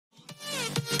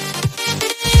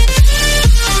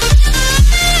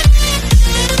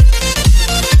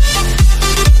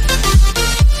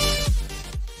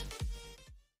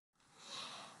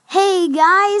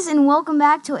guys, and welcome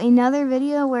back to another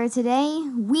video where today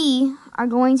we are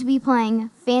going to be playing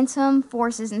Phantom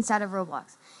Forces inside of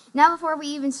Roblox. Now before we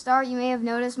even start, you may have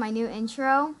noticed my new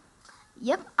intro.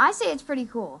 Yep, I say it's pretty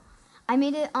cool. I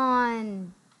made it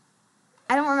on,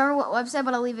 I don't remember what website,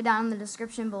 but I'll leave it down in the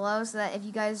description below so that if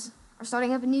you guys are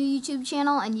starting up a new YouTube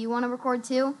channel and you want to record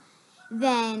too,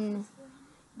 then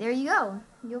there you go.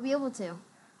 You'll be able to.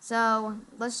 So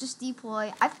let's just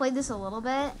deploy. I've played this a little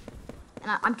bit. And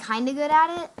I'm kind of good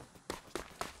at it,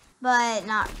 but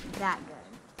not that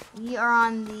good. We are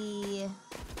on the,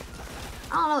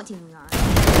 I don't know what team we are.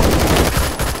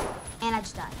 And I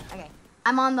just died. Okay,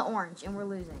 I'm on the orange, and we're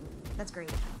losing. That's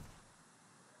great.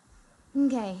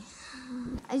 Okay,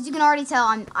 as you can already tell,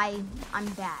 I'm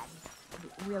bad,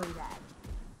 really bad.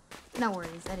 No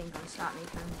worries, that ain't gonna stop me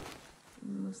from.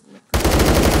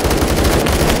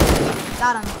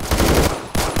 Got him.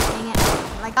 Dang it!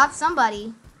 But I got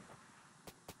somebody.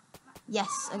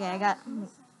 Yes, okay, I got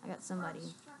somebody.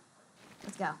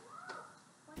 Let's go.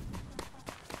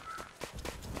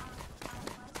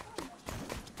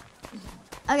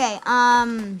 Okay,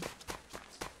 I'd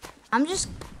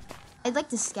like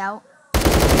to scout.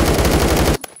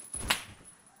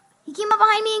 He came up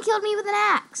behind me and killed me with an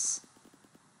axe.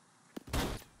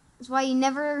 That's why you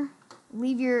never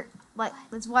leave your,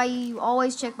 that's why you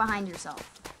always check behind yourself.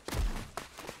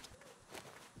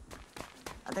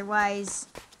 Otherwise,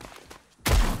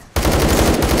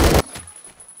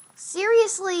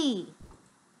 seriously,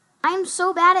 I'm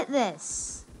so bad at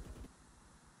this.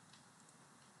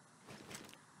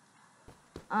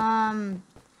 I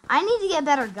need to get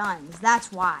better guns.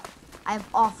 That's why. I have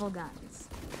awful guns.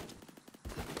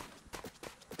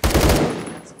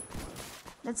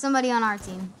 That's somebody on our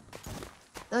team.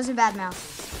 Those are bad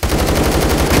mouses.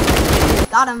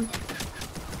 Got him.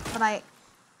 But I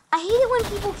hate it when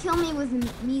people kill me with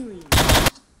melee.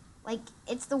 Like,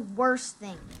 it's the worst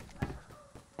thing.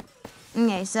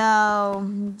 Okay, so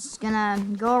I'm just gonna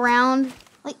go around.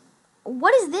 Like,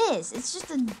 what is this? It's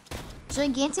just a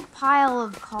gigantic pile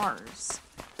of cars.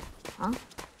 Huh?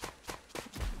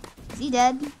 Is he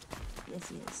dead? Yes,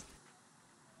 he is.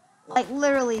 Like,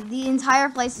 literally, the entire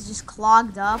place is just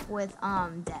clogged up with,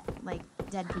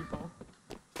 dead people.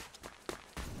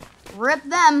 Rip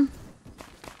them!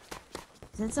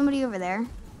 Is that somebody over there?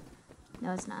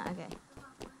 No, it's not. Okay.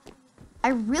 I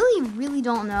really, really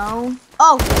don't know.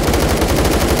 Oh!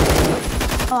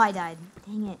 Oh, I died.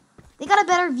 Dang it. They got a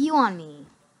better view on me.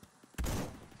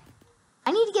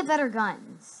 I need to get better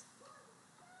guns.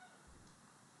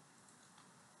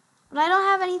 But I don't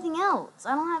have anything else.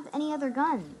 I don't have any other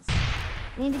guns.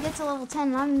 I need to get to level 10,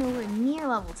 and I'm nowhere near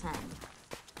level 10.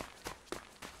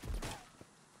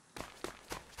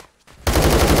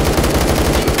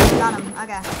 Got him.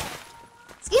 Okay.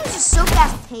 This game is just so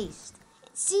fast-paced.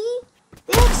 See?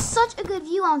 They have such a good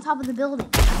view on top of the buildings.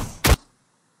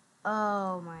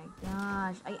 Oh my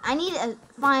gosh. I need to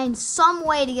find some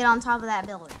way to get on top of that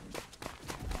building.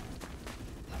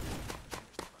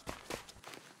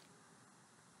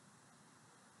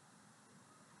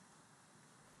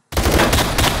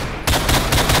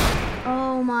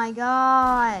 Oh my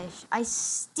gosh. I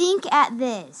stink at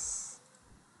this.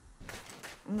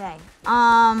 Okay.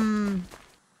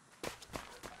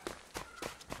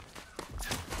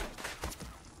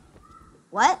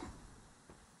 What?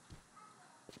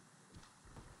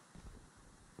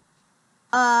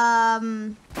 That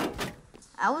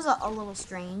was a little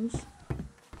strange.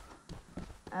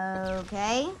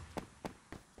 Okay.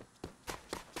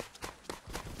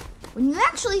 When you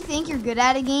actually think you're good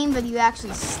at a game, but you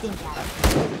actually stink at it.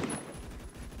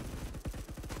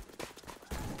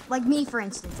 Like me, for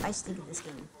instance. I stink at this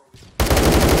game.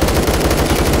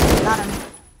 Got him.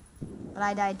 But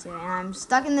I died too, and I'm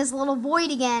stuck in this little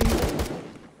void again.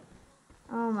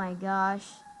 Oh my gosh.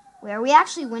 Wait, are we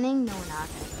actually winning? No, we're not.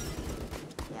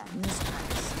 Yeah,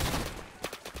 mistress.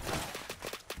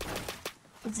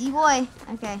 It's E-Boy.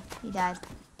 Okay, he died.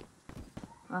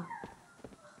 Oh.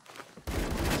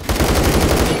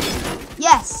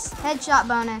 Yes! Headshot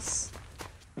bonus.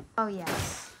 Oh,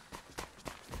 yes.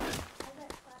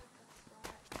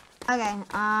 Okay,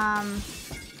 I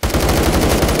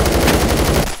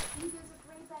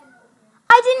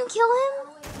didn't kill him?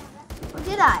 Or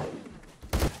did I?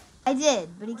 I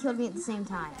did, but he killed me at the same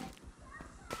time.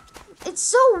 It's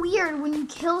so weird when you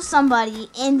kill somebody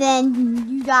and then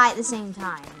you die at the same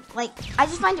time. Like, I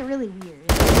just find it really weird.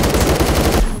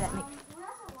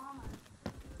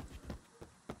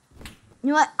 You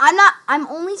know what? I'm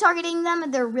only targeting them if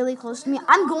they're really close to me.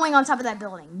 I'm going on top of that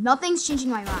building. Nothing's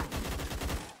changing my mind.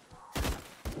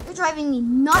 You're driving me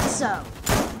nuts, so.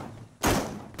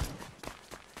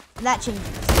 That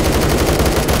changes.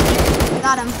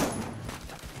 got him.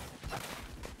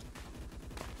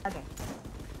 Okay.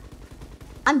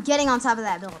 I'm getting on top of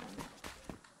that building.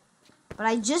 But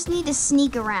I just need to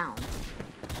sneak around.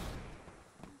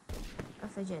 A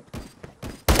fidget.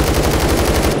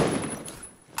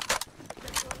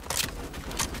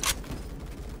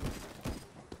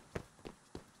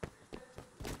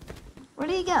 Where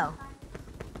did he go?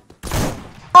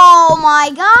 Oh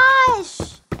my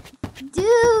gosh!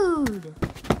 Dude!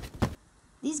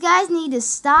 These guys need to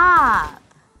stop.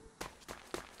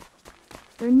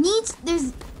 There needs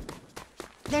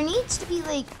to be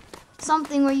like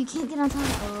something where you can't get on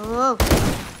top of.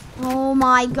 Oh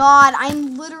my god,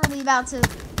 I'm literally about to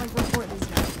like report these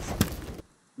guys.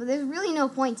 But there's really no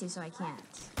point to, so I can't.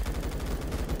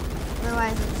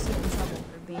 Otherwise I'll just get in trouble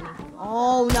for banning people.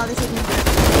 Oh no, they're taking me.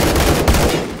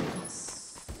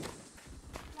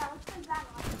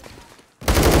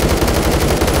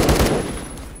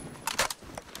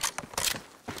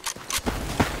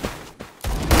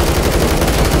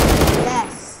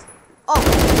 Yes. Oh.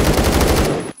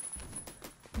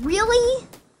 Really?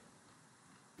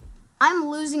 I'm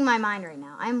losing my mind right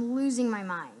now. I'm losing my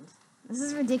mind. This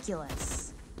is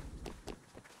ridiculous.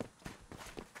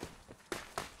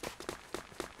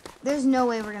 There's no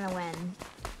way we're gonna win.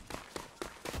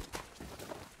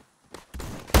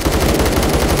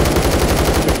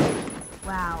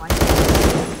 Wow, I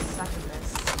suck at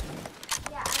this.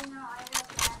 Yeah, I know. I read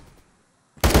that.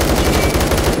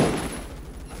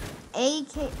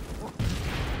 AK.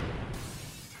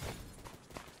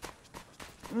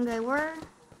 Okay, we're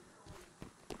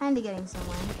kind of getting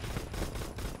somewhere.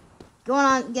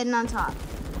 Getting on top.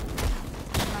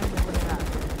 Trying to win it up.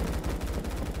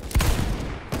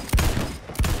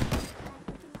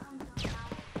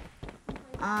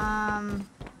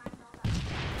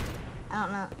 I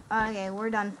don't know. Okay, we're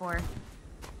done for.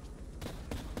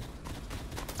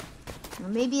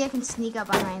 Maybe I can sneak up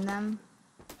behind them.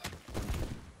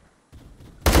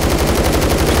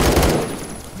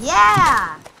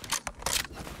 Yeah!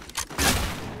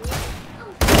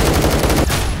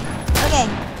 Okay.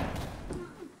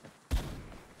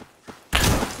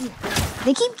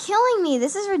 They keep killing me.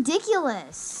 This is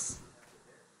ridiculous.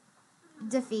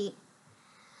 Defeat.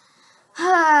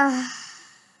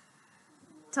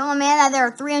 Tell a man that there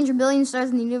are 300 billion stars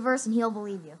in the universe and he'll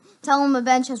believe you. Tell him a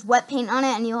bench has wet paint on it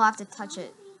and you'll have to touch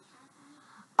it.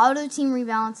 Auto team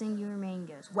rebalancing, you remain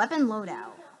ghost. Weapon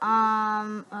loadout.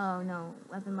 Oh no,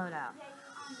 weapon loadout.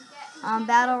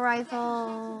 Battle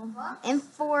rifle.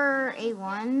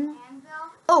 M4A1.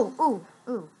 Oh,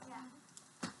 ooh.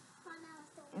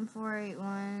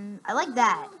 M4A1. I like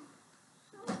that.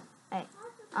 Hey.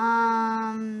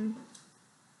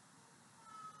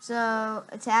 So,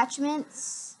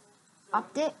 attachments,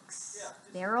 optics,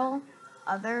 barrel,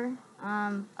 other,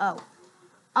 back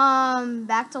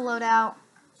to loadout,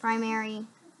 primary,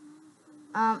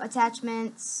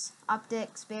 attachments,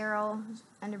 optics, barrel,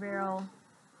 underbarrel.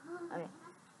 Okay.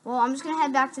 Well, I'm just going to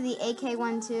head back to the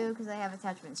AK-12 because I have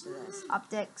attachments to this.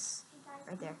 Optics,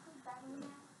 right there.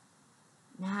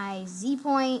 Nice.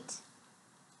 Z-point,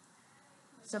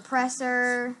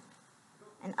 suppressor,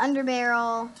 an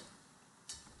underbarrel,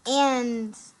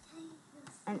 and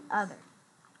an other.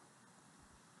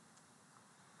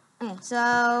 Okay,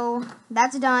 so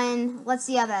that's done. Let's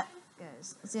see how that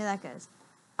goes.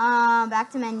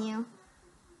 Back to menu.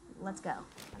 Let's go.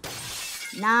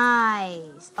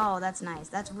 Nice. Oh, that's nice.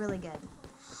 That's really good.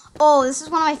 Oh, this is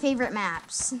one of my favorite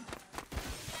maps.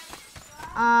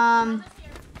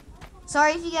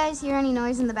 Sorry if you guys hear any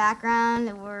noise in the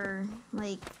background. We're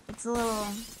like,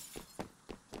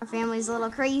 our family's a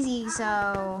little crazy,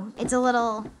 so it gets a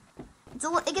little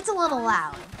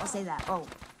loud. I'll say that. Oh,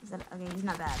 okay? He's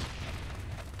not bad.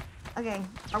 Okay,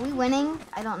 are we winning?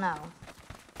 I don't know.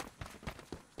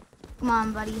 Come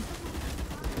on, buddy.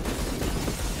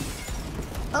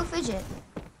 Oh, fidget.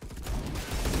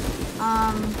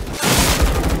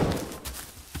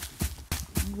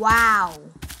 Wow,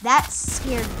 that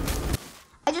scared me.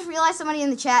 I just realized somebody in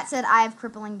the chat said I have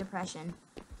crippling depression.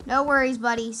 No worries,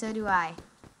 buddy. So do I.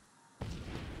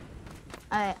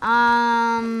 Alright,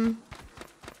 I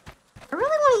really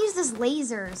want to use this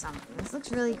laser or something. This looks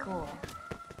really cool.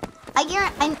 I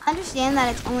understand that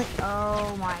it's only...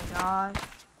 Oh my gosh.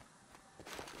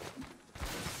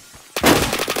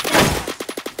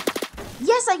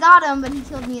 Yes, I got him, but he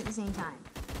killed me at the same time.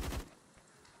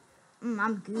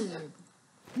 I'm good.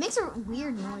 It makes a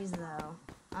weird noise, though.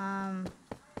 I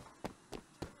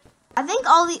think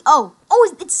all the... Oh,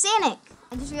 it's Sanic.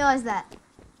 I just realized that.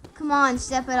 Come on,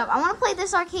 step it up. I want to play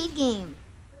this arcade game.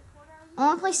 I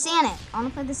want to play Sanic. I want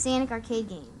to play the Sanic arcade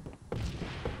game.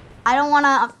 I don't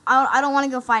wanna. I don't wanna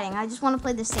go fighting. I just wanna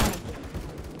play the Santa game.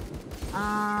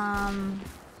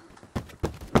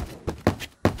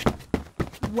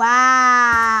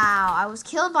 Wow. I was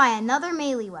killed by another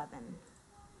melee weapon.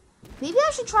 Maybe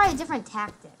I should try a different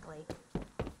tactic, like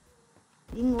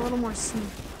being a little more sneaky.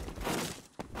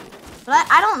 But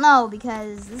I don't know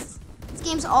because this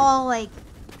game's all like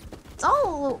it's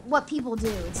all what people do.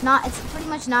 It's not. It's pretty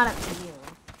much not up to you.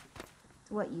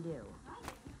 It's what you do.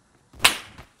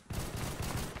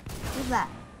 Who's that?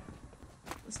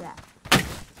 What's that?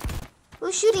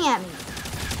 Who's shooting at me?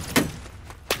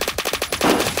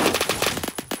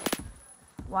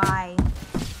 Why?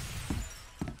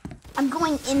 I'm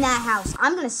going in that house.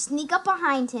 I'm gonna sneak up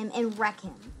behind him and wreck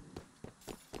him.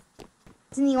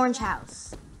 It's in the orange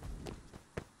house.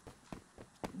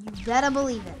 You better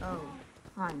believe it. Oh,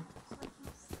 hon.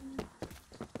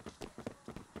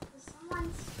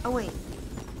 Oh wait.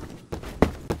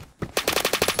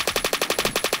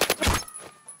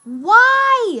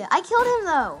 Why? I killed him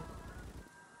though.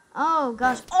 Oh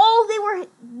gosh. Oh,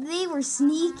 they were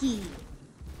sneaky.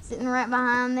 Sitting right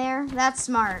behind there. That's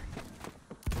smart.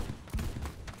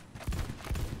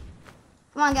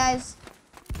 Come on, guys.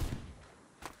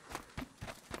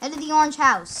 Head to the orange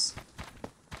house.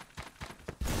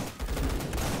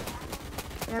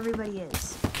 There everybody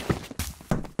is.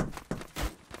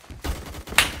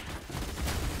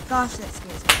 Gosh, that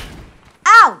scares me.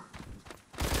 Ow!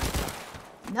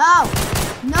 No!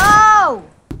 No!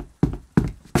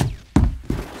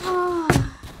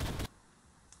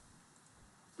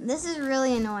 This is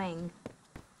really annoying.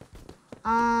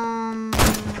 I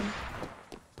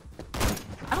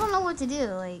don't know what to do.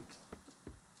 Like,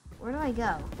 where do I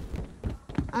go?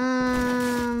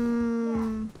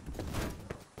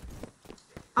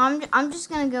 I'm just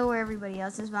gonna go where everybody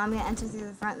else is, but I'm gonna enter through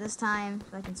the front this time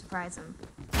so I can surprise them.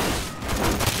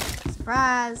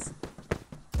 Surprise!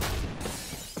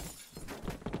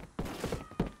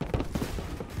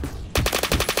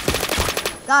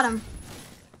 Got him.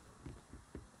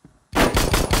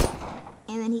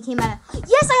 And then he came out of...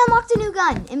 Yes, I unlocked a new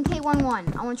gun!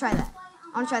 MK11. I want to try that.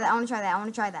 I want to try that. I want to try that. I want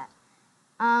to try that.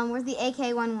 Where's the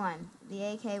AK-11? The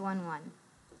AK-11.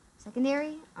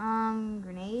 Secondary?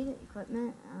 Grenade?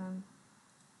 Equipment?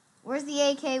 Where's the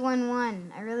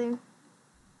AK-11? I really...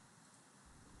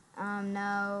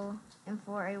 no.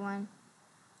 M4A1.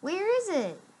 Where is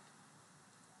it?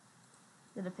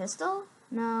 Is it a pistol?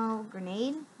 No.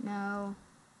 Grenade? No.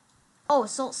 Oh,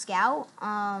 Assault Scout?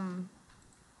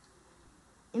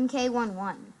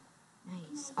 MK11.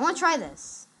 Nice. I want to try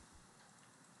this.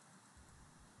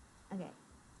 Okay.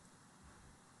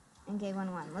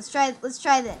 MK11. Let's try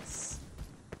this.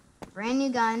 Brand new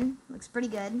gun. Looks pretty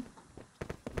good.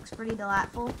 Looks pretty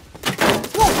delightful.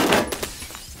 Whoa!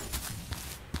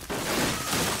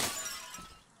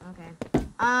 Okay.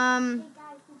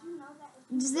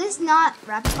 Is this not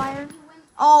rapid fire?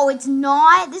 Oh, it's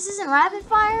not? This isn't rapid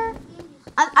fire?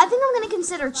 I think I'm going to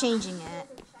consider changing it.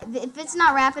 If it's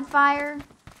not rapid fire,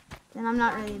 then I'm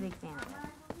not really a big fan of it.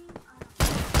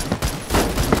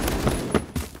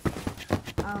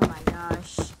 Oh my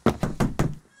gosh.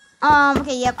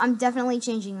 Okay, yep, I'm definitely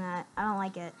changing that. I don't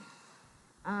like it.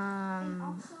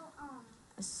 Also,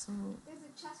 there's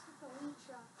a chest with the loot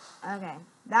truck. Okay,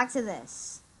 back to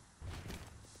this.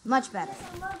 Much better.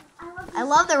 Yes, I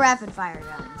love the rapid fire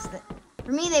guns.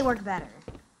 For me, they work better.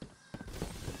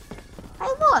 Hey,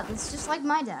 look, it's just like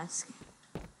my desk.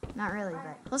 Not really,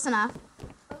 but close enough.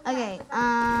 Okay,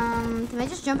 can I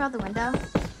just jump out the window?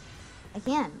 I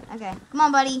can. Okay, come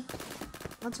on, buddy.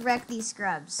 Let's wreck these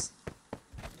scrubs.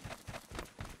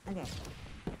 Okay.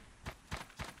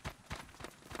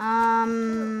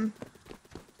 I'm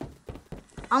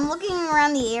looking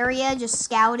around the area, just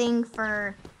scouting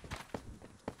for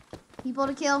people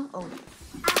to kill. Oh.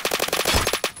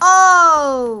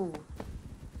 Oh!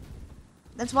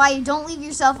 That's why you don't leave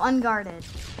yourself unguarded.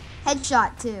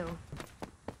 Headshot, too.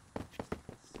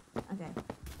 Okay.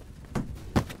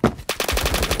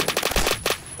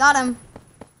 Got him.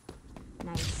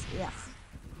 Nice. Yeah.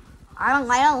 I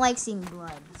don't like seeing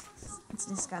blood. It's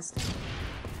disgusting.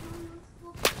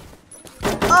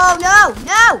 Oh, no!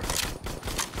 No!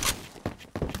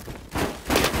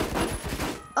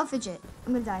 Oh, fidget.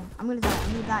 I'm gonna die. I'm gonna die.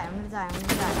 I'm gonna die. I'm gonna die. I'm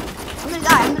gonna die. I'm gonna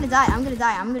die. I'm gonna die. I'm gonna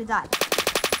die. I'm gonna die.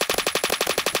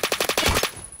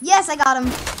 Yes, I got him.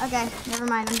 Okay, never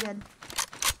mind. I'm good.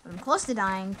 But I'm close to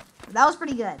dying. That was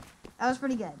pretty good. That was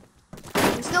pretty good.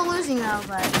 We're still losing though,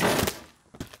 but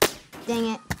dang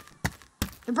it.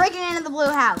 They're breaking into the blue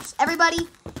house. Everybody,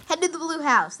 head to the blue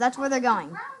house. That's where they're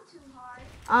going.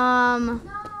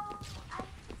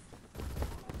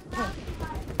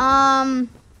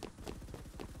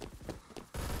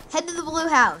 Head to the blue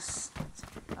house.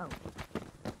 Oh.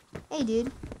 Hey,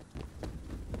 dude.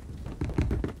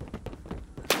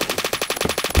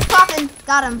 Poppin'.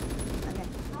 Got him. Okay.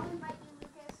 I'll invite you,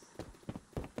 Lucas.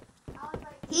 I'll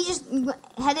invite you. He just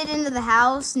headed into the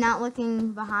house, not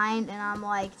looking behind, and I'm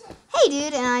like, hey,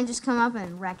 dude, and I just come up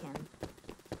and wreck him.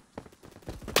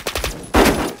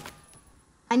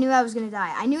 I knew I was gonna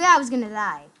die. I knew I was gonna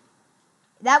die.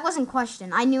 That wasn't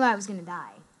question. I knew I was gonna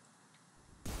die.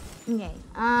 Okay.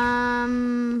 I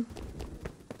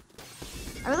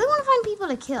really want to find people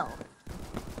to kill.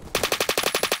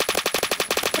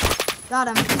 Got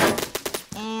him.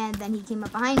 And then he came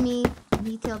up behind me and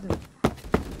he killed me.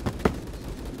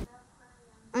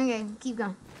 Okay, keep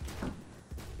going.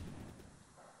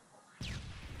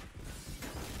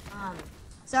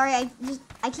 Sorry, I keep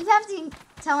I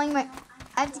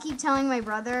have to keep telling my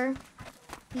brother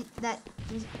that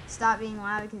to stop being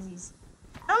loud because he's.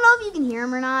 I don't know if you can hear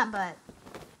him or not, but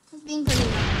he's being pretty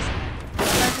loud.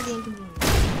 Sorry for the inconvenience.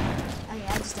 Okay,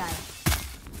 I just died.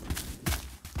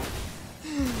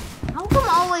 How come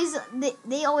always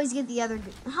they always get the other?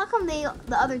 How come the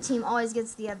other team always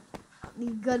gets the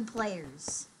good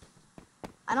players?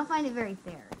 I don't find it very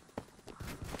fair.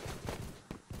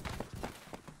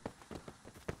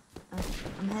 Okay,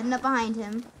 I'm heading up behind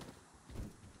him.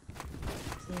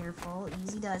 Careful,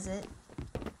 easy does it.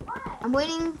 What? I'm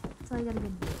waiting until I get a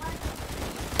good view.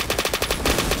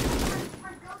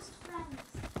 Our ghost friends.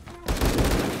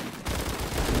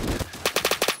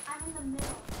 I'm in the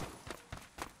middle.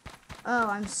 Oh,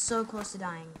 I'm so close to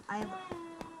dying. I have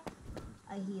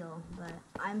a heal, but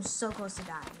I'm so close to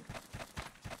dying.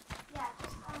 Yeah,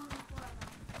 just on the floor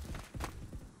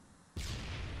then.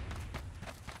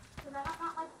 Because I don't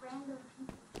want like random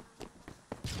people.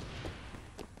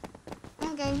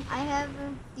 Okay, I have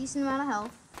a decent amount of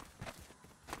health.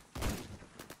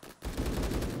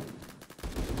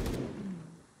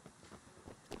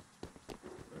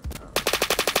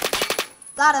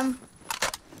 Got him.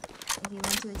 If he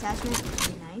went to attachment,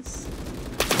 very nice.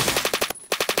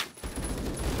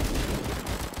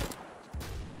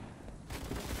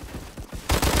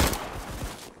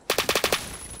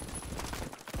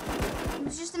 He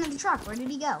was just in the truck. Where did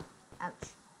he go?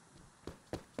 Ouch.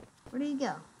 Where did he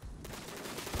go?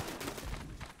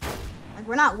 Like,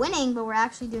 we're not winning, but we're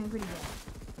actually doing pretty good.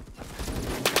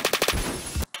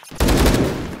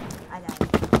 I died.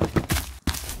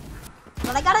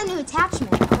 But I got a new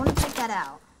attachment. I want to check that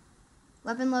out.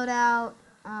 Weapon loadout,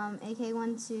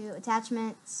 AK-12,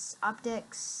 attachments,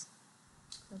 optics,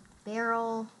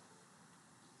 barrel,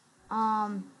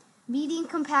 medium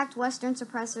compact western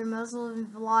suppressor, muzzle and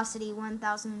velocity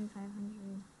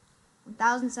 1,500,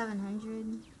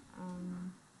 1,700,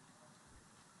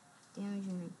 damage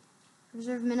and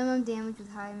reserve minimum damage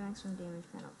with high maximum damage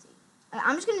penalty.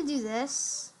 I'm just gonna do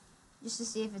this just to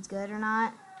see if it's good or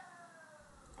not.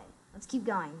 Okay, let's keep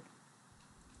going.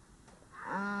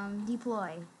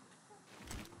 Deploy.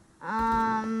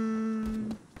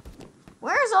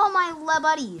 Where's all my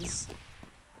buddies?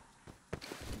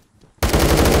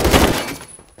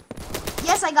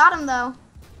 Yes, I got him though.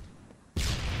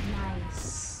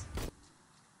 Nice.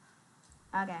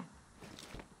 Okay.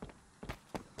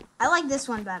 I like this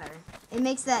one better. It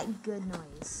makes that good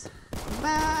noise.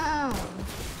 Boom.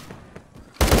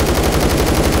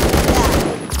 Yeah.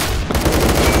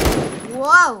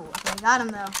 Whoa. Okay, got him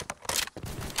though.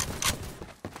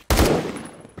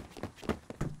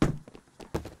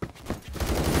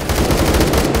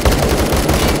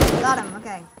 Got him,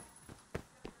 okay.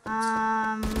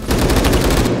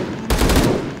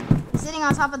 Sitting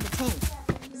on top of the tank.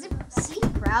 Is it C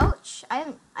crouch?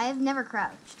 I have never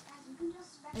crouched.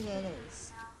 Okay, it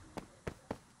is.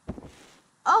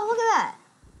 Oh, look at that.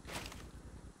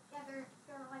 Yeah, they're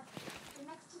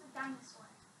next to the dinosaur.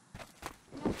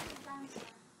 They're next to the dinosaur.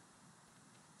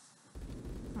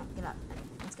 Oh, get up.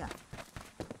 Let's go.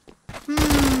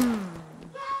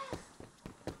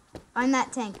 Find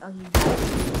that tank. Oh, he died.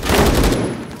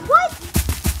 What?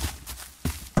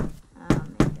 Oh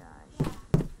my gosh.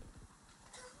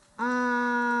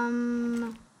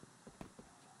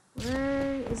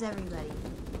 Where is everybody?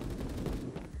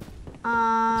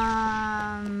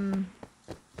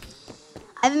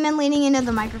 I haven't been leaning into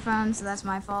the microphone, so that's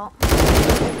my fault. I'm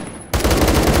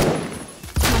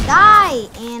gonna die,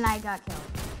 and I got killed.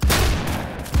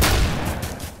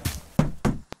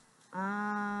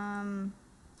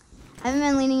 I haven't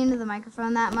been leaning into the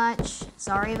microphone that much.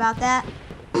 Sorry about that.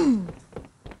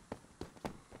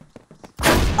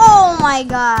 Oh my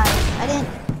gosh. I didn't.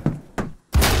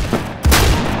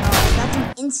 Oh, that's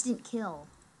an instant kill.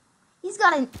 He's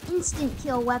got an instant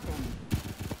kill weapon.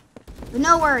 But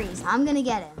no worries. I'm going to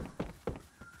get him.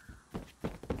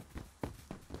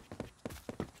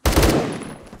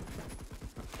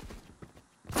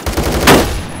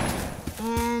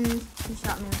 He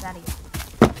shot me with that again.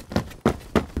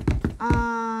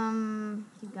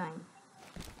 Keep going.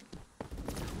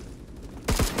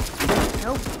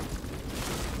 Nope.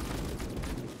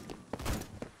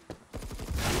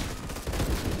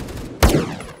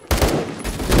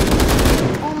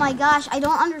 Oh my gosh, I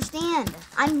don't understand.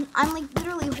 I'm like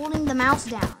literally holding the mouse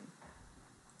down.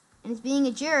 And it's being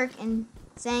a jerk and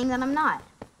saying that I'm not.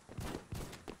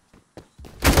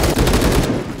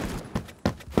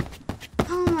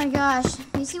 Oh my gosh.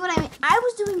 You see what I mean? I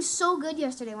was doing so good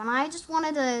yesterday when I just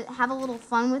wanted to have a little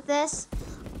fun with this.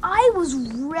 I was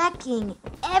wrecking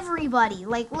everybody.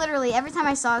 Like literally every time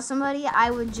I saw somebody,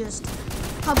 I would just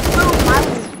kaboom, I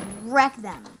would just wreck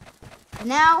them. And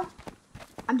now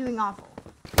I'm doing awful.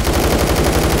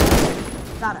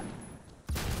 Got him.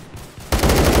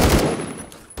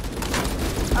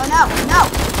 Oh no,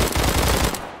 no.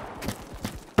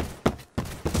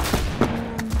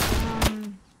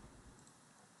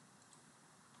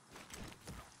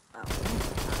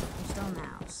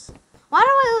 Why do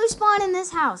I always spawn in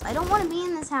this house? I don't want to be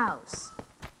in this house.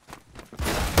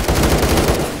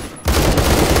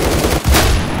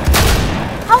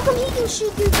 How come he can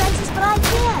shoot through fences but I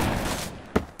can't?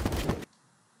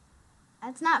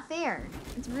 That's not fair.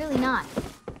 It's really not.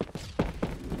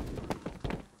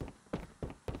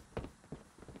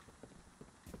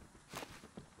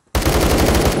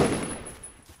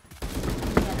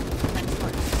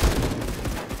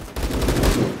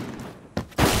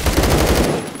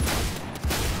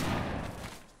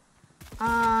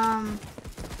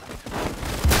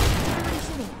 What are you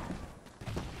shooting at?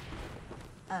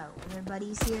 Oh, are there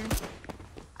buddies here?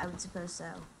 I would suppose so.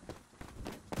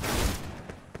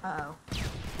 Uh-oh.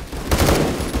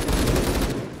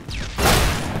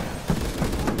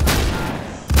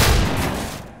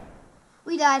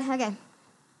 We died. Okay.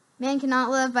 Man cannot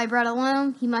live by bread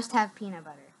alone. He must have peanut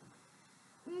butter.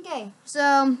 Okay,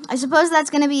 so I suppose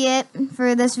that's going to be it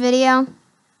for this video.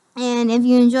 And if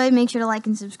you enjoyed, make sure to like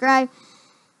and subscribe.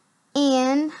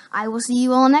 And I will see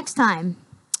you all next time.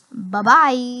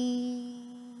 Bye-bye.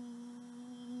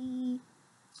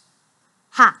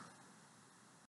 Ha.